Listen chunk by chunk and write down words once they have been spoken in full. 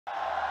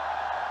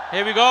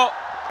Here we go.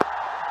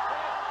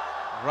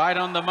 Right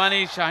on the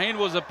money. Shaheen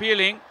was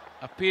appealing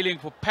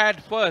for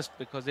pad first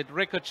because it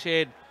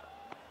ricocheted.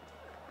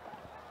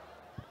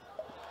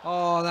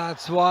 Oh,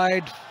 that's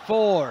wide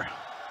 4.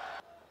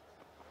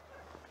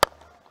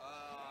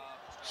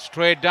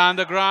 Straight down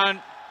the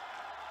ground.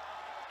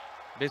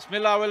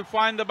 Bismillah will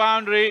find the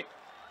boundary.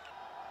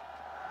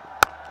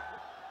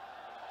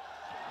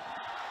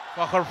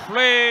 Fakhr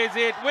plays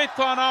it with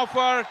an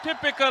offer.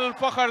 Typical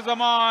Fakhr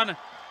Zaman.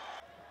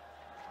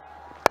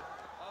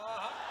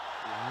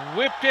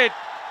 Whipped it.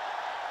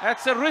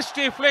 That's a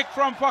wristy flick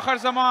from Fakhr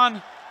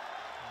Zaman.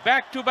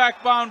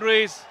 Back-to-back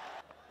boundaries.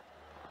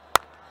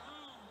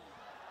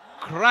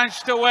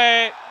 Crunched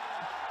away.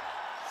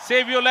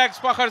 Save your legs,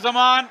 Fakhr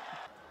Zaman.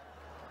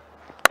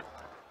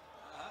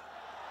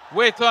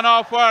 With an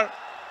offer.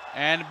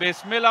 And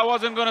Bismillah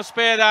wasn't going to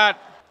spare that.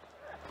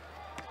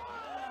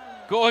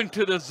 Going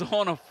to the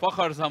zone of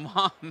Fakhr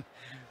Zaman.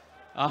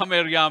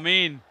 Amir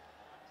Yamin.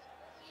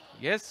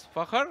 Yes,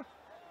 Fakhr?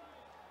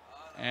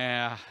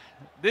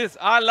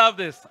 I love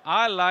this.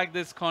 I like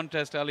this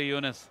contest, Ali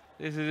Yunus.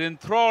 This is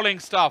enthralling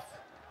stuff.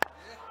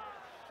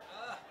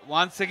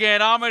 Once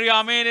again, Amir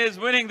Yamin is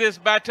winning this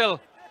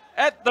battle.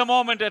 At the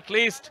moment, at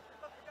least.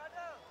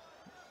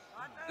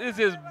 This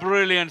is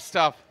brilliant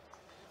stuff.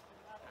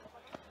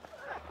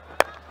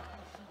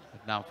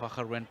 But now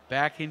Fakhr went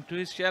back into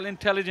his shell.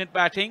 Intelligent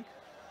batting.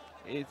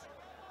 It's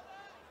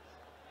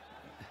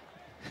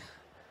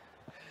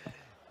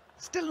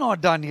Still not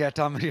done yet,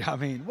 Amir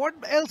Yamin. What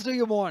else do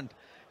you want?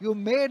 You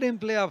made him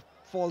play a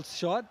false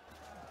shot.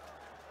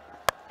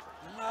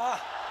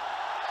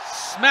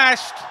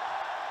 Smashed.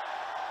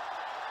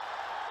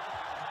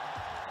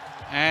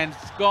 And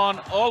it's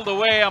gone all the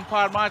way.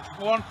 Umpire might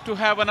want to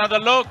have another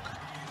look.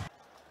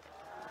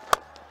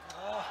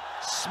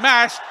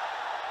 Smashed.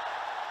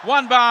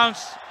 One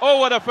bounce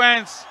over the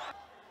fence.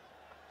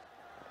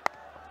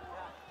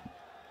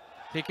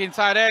 Thick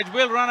inside edge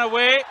will run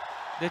away.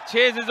 The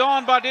chase is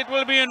on, but it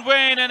will be in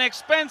vain. An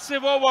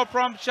expensive over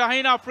from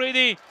Shaheen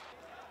Afridi.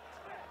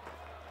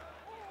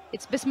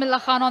 It's Bismillah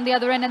Khan on the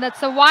other end, and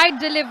that's a wide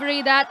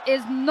delivery. That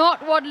is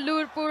not what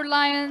Nurpur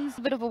Lions.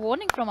 A bit of a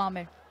warning from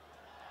Amir.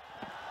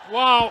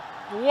 Wow,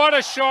 what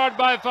a shot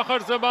by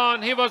Fakhr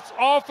Zaman. He was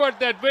offered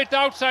that width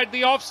outside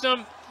the off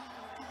stump.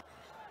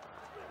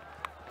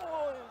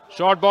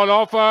 Short ball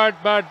offered,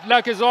 but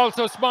luck is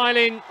also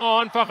smiling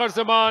on Fakhr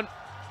Zaman.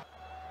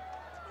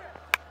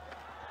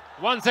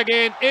 Once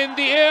again in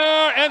the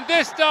air, and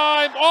this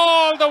time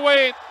all the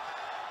way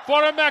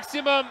for a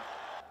maximum.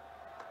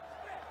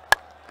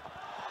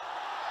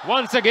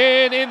 Once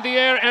again in the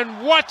air,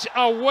 and what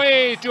a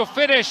way to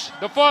finish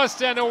the first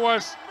 10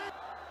 overs.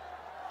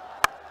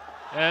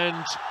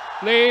 And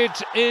played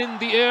in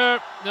the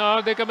air.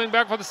 Now they're coming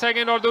back for the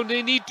second, although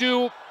they need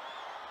to.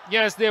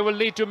 Yes, they will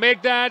need to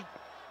make that.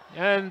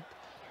 And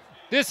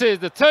this is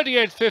the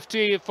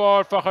 38-50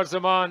 for Fakhr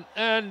Zaman,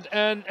 and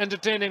an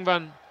entertaining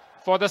one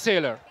for the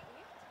sailor.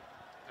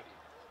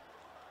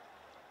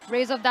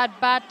 Raise of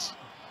that bat.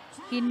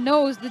 He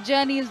knows the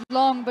journey is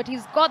long, but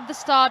he's got the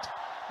start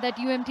that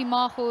UMT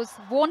Markhors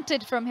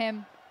wanted from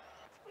him.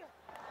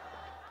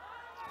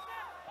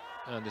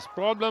 And this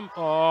problem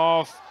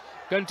of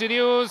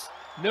continues.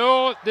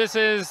 No, this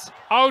is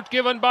out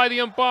given by the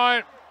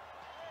umpire.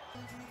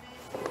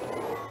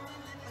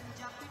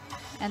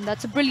 And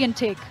that's a brilliant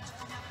take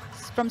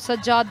from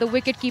Sajjad, the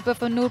wicketkeeper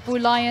for Nurpur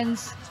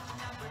Lions.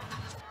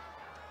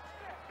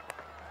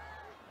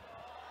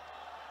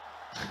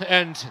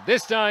 And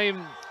this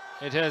time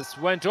it has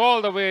went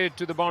all the way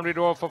to the boundary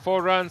row for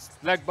 4 runs.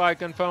 Leg by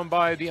confirmed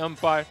by the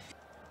umpire.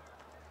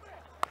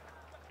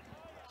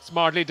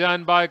 Smartly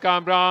done by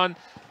Kamran.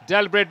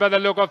 Deliberate by the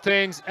look of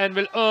things, and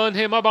will earn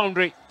him a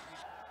boundary.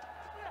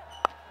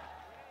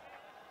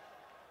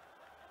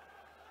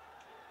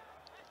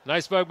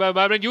 Nice work by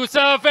Babrin.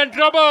 Yusuf and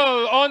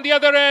trouble on the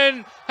other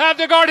end. Have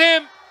they got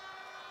him?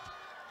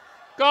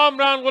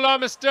 Kamran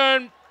Ghulam is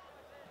turned.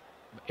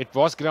 It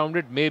was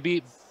grounded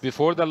maybe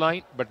before the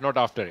line, but not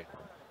after it.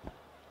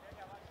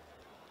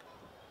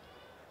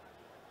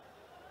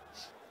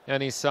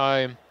 Any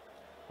sigh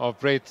of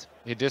breath.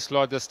 He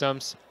dislodged the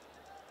stumps.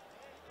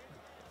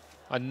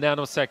 A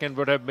nanosecond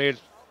would have made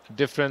a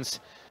difference.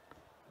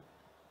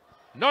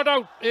 Not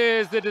out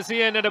is the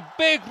decision, and a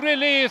big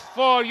relief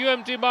for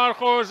UMT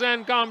Markhors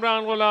and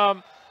Kamran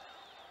Ghulam.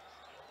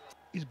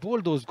 He's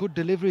bowled those good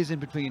deliveries in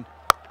between.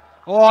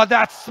 Oh,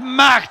 that's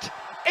smacked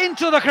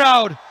into the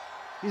crowd.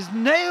 He's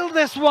nailed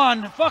this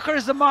one. Fakhr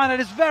Zaman at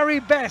his very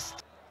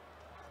best.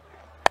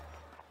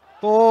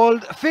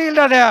 Bowled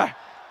fielder there.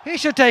 He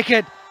should take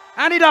it.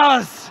 And he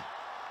does.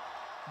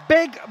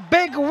 Big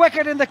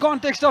wicket in the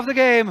context of the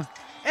game.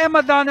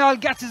 Ahmed Daniel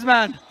gets his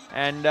man.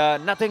 And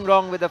nothing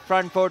wrong with the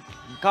front foot.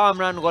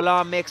 Kamran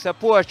Ghulam makes a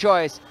poor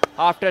choice.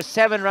 After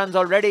 7 runs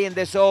already in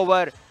this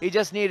over, he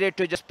just needed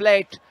to just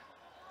play it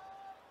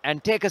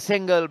and take a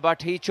single,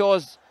 but he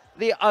chose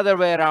the other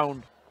way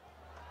around.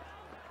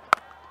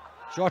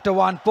 Shorter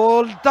one,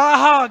 pulled.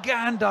 Taha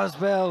again does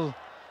well.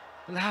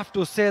 We'll have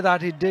to say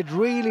that he did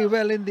really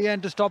well in the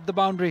end to stop the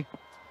boundary.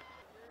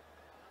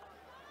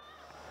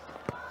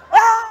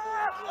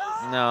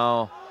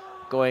 Now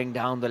going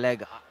down the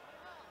leg.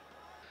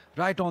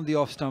 Right on the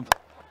off stump.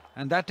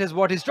 And that is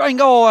what he's trying.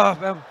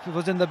 Oh, it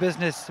was in the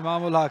business,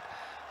 Imamul Haq.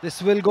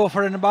 This will go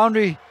for a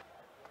boundary.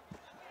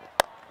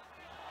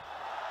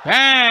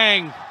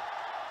 Bang!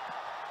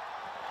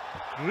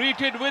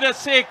 Greeted with a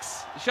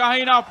 6,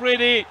 Shaheen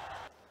Afridi.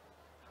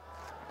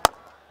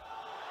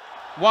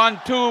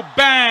 1-2,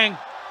 bang!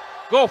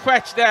 Go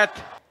fetch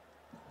that.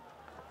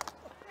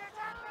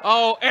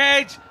 Oh,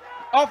 edge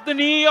of the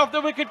knee of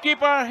the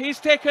wicketkeeper. He's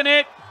taken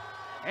it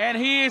and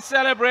he is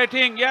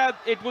celebrating. Yeah,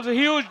 it was a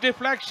huge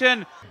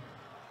deflection.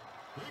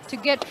 To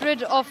get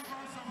rid of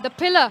the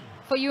pillar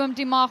for UMT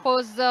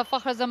Markhors,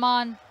 Fakhr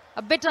Zaman.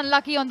 A bit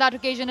unlucky on that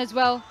occasion as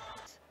well.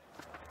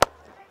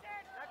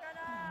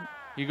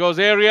 He goes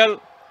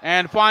aerial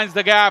and finds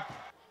the gap.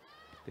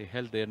 They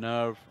held their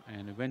nerve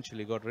and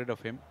eventually got rid of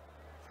him.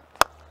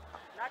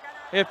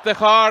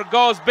 Iftikhar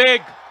goes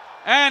big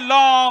and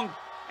long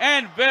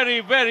and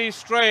very, very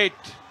straight.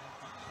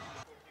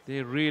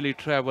 They really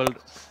travelled.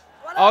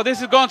 Oh, this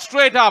has gone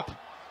straight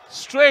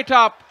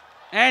up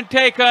and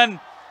taken.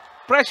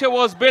 Pressure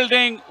was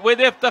building with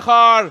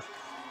Iftikhar,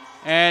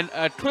 and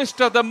a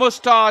twist of the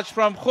moustache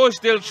from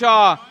Khushdil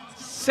Shah,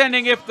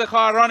 sending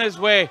Iftikhar on his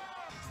way.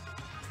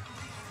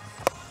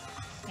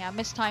 Yeah,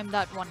 mistimed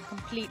that one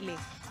completely.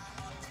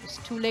 It was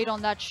too late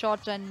on that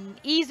shot. An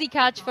easy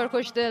catch for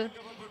Khushdil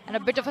and a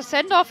bit of a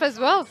send-off as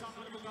well.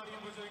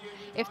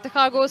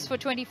 Iftikhar goes for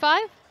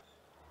 25.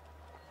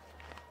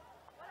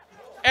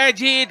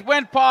 Edgy, it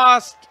went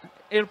past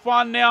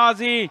Irfan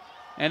Niazi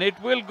and it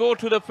will go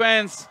to the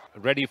fence.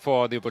 Ready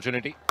for the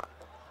opportunity.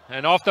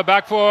 And off the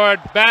back foot,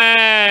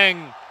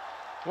 bang!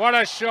 What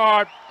a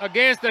shot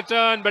against the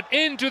turn, but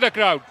into the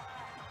crowd.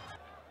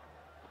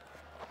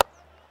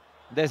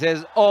 This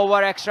is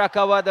over extra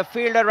cover. The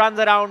fielder runs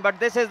around, but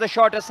this is the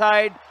shorter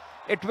side.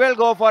 It will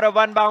go for a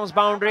one bounce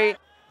boundary.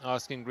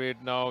 Asking grade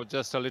now,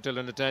 just a little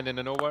under 10 in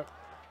an over.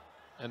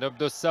 And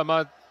Abdus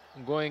Samad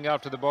going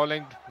after the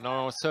bowling,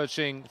 now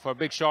searching for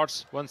big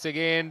shots once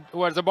again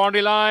towards the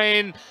boundary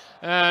line,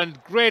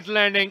 and great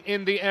landing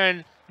in the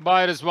end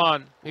by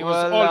Rizwan. He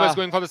was always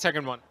going for the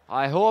second one.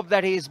 I hope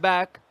that he's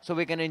back so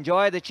we can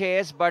enjoy the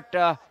chase, but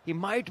he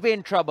might be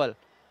in trouble.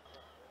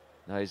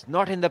 Now he's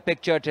not in the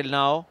picture till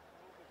now.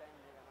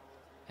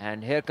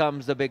 And here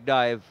comes the big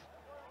dive.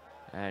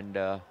 And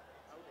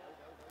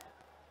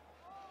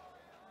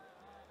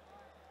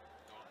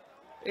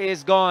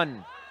he's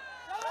gone.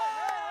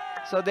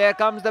 So there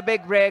comes the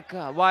big break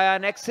via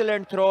an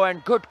excellent throw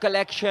and good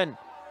collection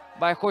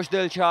by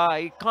Khushdil Shah.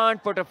 He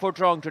can't put a foot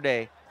wrong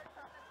today.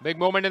 Big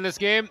moment in this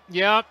game.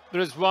 Yeah,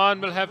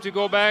 Rizwan will have to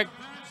go back.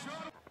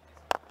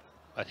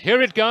 But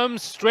here it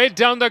comes, straight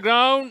down the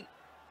ground.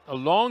 A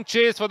long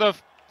chase for the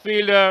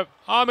fielder.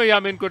 Amir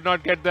Yamin could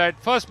not get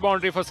that. First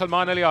boundary for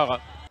Salman Ali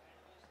Agha.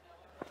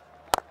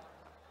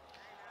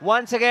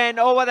 Once again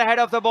over the head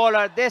of the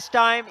bowler. This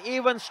time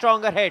even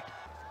stronger hit.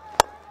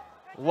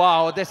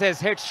 Wow, this is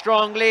hit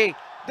strongly.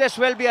 This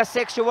will be a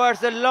 6 towards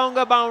the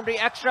longer boundary,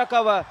 extra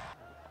cover.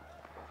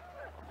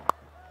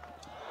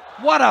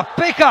 What a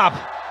pickup!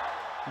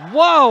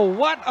 Wow,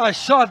 what a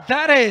shot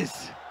that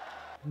is!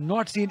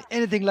 Not seen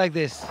anything like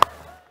this.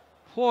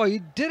 Oh, he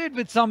did it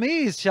with some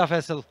ease, Shah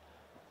Faisal.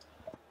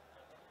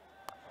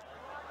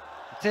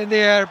 It's in the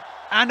air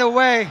and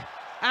away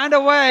and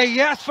away.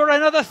 Yes, for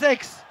another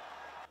 6.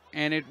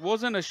 And it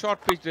wasn't a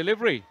short pitch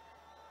delivery.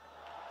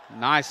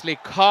 Nicely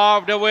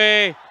carved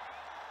away.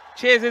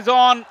 Chase is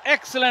on.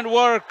 Excellent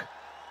work.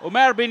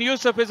 Umar bin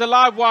Yusuf is a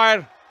live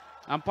wire.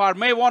 Umpire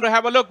may want to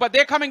have a look, but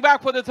they're coming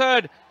back for the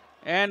third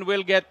and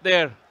will get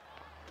there.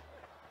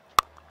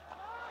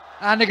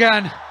 And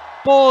again,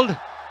 pulled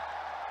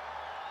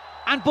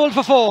and pulled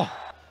for 4.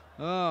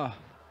 Oh.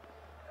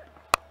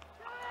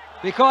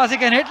 Because he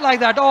can hit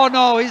like that. Oh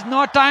no, he's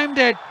not timed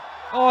it.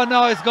 Oh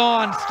no, it's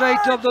gone straight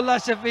to Abdullah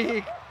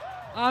Shafiq.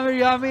 Amir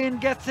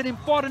Yamin gets an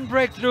important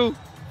breakthrough.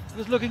 He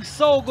was looking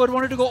so good,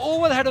 wanted to go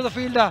over the head of the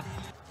fielder.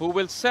 Who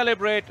will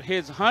celebrate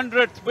his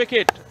 100th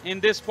wicket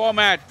in this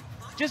format.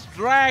 Just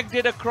dragged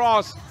it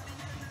across.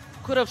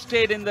 Could have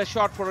stayed in the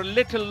shot for a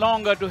little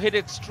longer to hit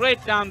it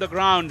straight down the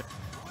ground.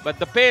 But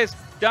the pace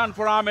done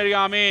for Amir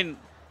Yamin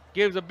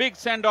gives a big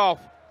send-off.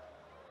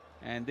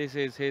 And this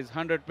is his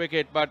 100th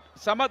wicket. But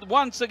Samad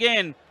once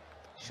again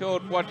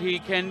showed what he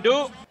can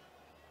do.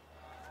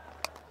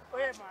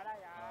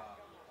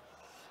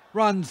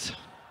 Runs.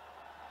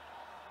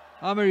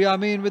 Amir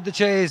Yamin with the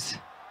chase.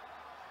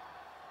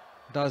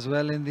 Does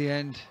well in the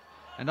end.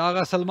 And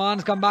Agha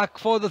Salman's come back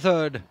for the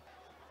third.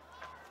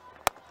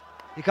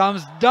 He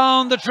comes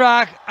down the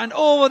track and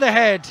over the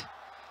head.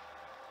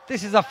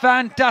 This is a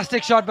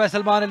fantastic shot by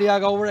Salman Ali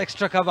Agha over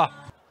extra cover.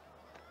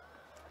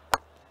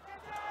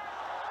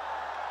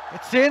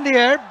 It's in the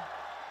air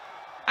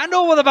and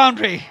over the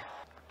boundary.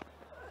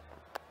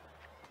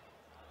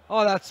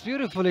 Oh, that's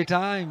beautifully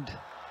timed.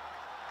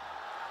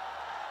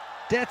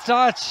 Death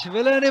touch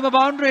will earn him a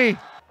boundary.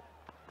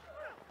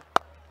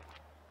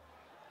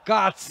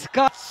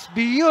 Cuts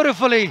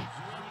beautifully.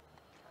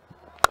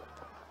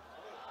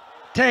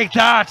 Take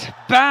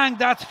that. Bang,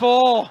 that's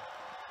 4.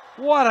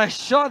 What a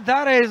shot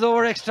that is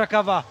over extra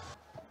cover.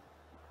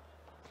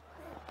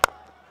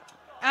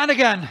 And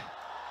again.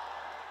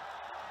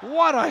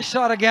 What a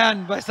shot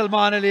again by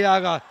Salman Ali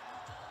Agha.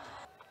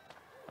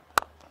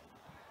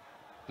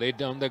 Played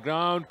down the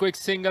ground, quick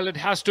single, it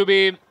has to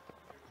be.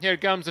 Here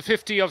comes the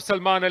 50 of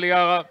Salman Ali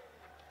Agha.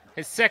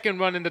 His second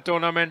one in the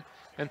tournament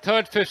and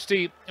third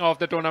 50 of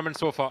the tournament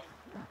so far.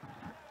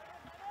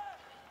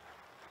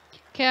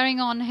 Carrying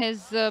on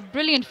his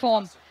brilliant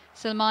form,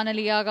 Salman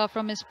Ali Agha,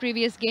 from his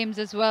previous games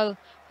as well,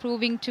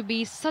 proving to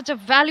be such a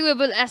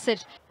valuable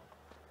asset.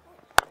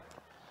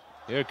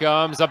 Here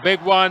comes a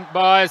big one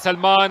by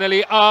Salman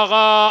Ali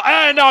Agha,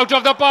 and out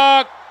of the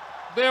park.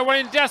 They were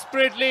in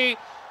desperately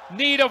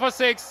need of a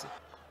six.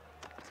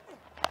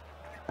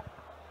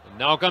 And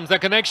now comes the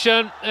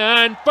connection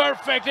and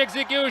perfect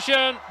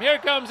execution. Here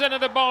comes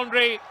another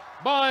boundary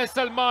by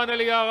Salman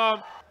Ali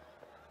Agha.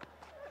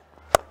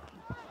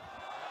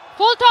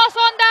 Full toss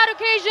on that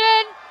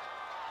occasion,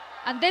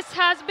 and this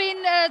has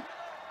been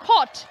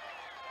caught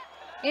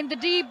in the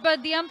deep,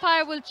 but the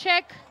umpire will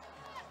check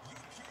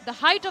the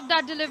height of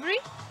that delivery.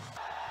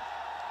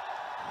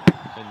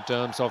 In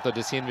terms of the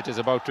decision which is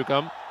about to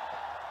come.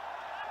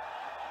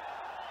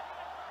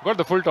 Got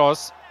the full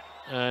toss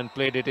and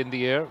played it in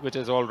the air, which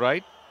is all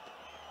right.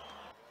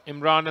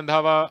 Imran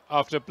Andhava,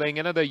 after playing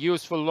another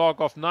useful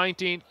log of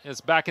 19, is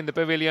back in the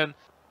pavilion.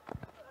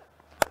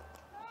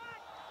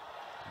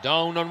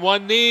 Down on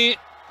one knee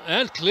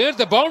and cleared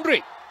the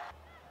boundary.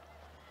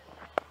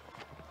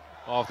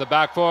 Off the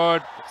back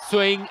foot,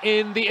 swing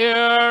in the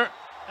air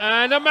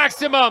and a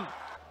maximum.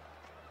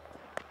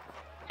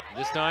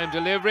 This time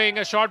delivering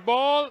a short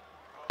ball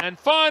and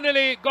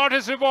finally got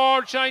his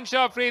reward, Shaheen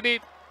Shah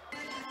Afridi.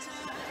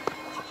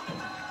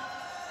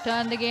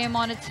 Turn the game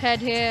on its head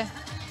here,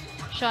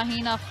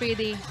 Shaheen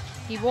Afridi.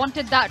 He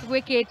wanted that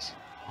wicket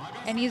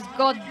and he's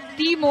got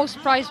the most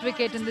prized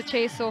wicket in the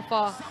chase so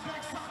far.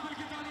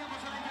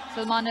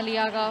 Salman Ali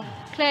Agha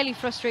clearly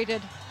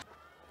frustrated.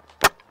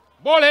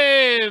 Ball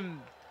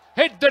him!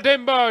 Hit the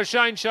timber,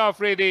 Shaheen Shah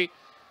Afridi.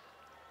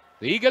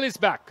 The eagle is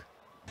back.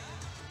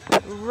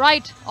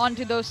 Right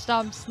onto those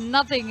stumps.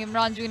 Nothing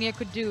Imran Jr.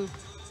 could do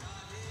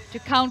to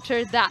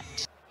counter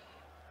that.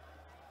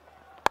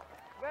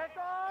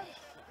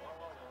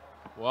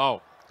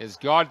 Wow, he's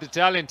got the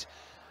talent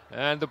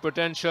and the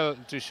potential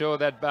to show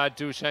that bat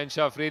to Shaheen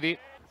Shah Afridi.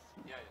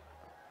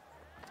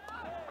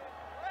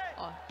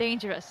 Oh,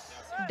 dangerous.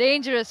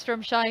 Dangerous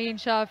from Shaheen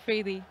Shah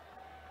Afridi.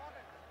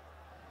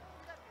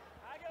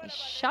 He's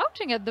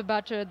shouting at the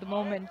batter at the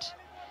moment.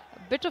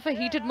 A bit of a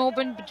heated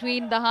moment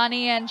between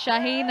Dahani and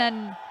Shaheen,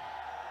 and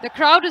the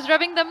crowd is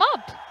revving them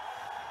up.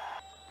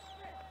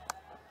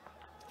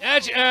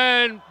 Edge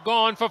and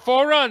gone for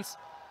 4 runs.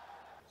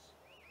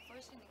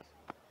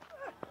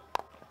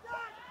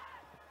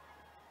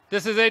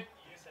 This is it.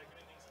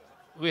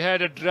 We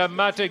had a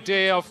dramatic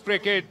day of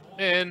cricket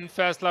in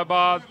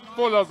Faisalabad,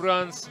 full of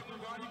runs.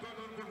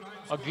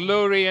 A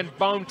glory and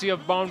bounty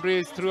of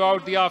boundaries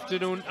throughout the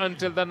afternoon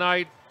until the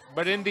night.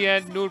 But in the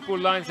end, Nurpur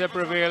Lions have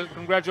prevailed.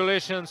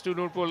 Congratulations to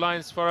Nurpur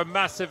Lions for a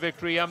massive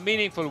victory, a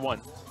meaningful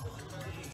one.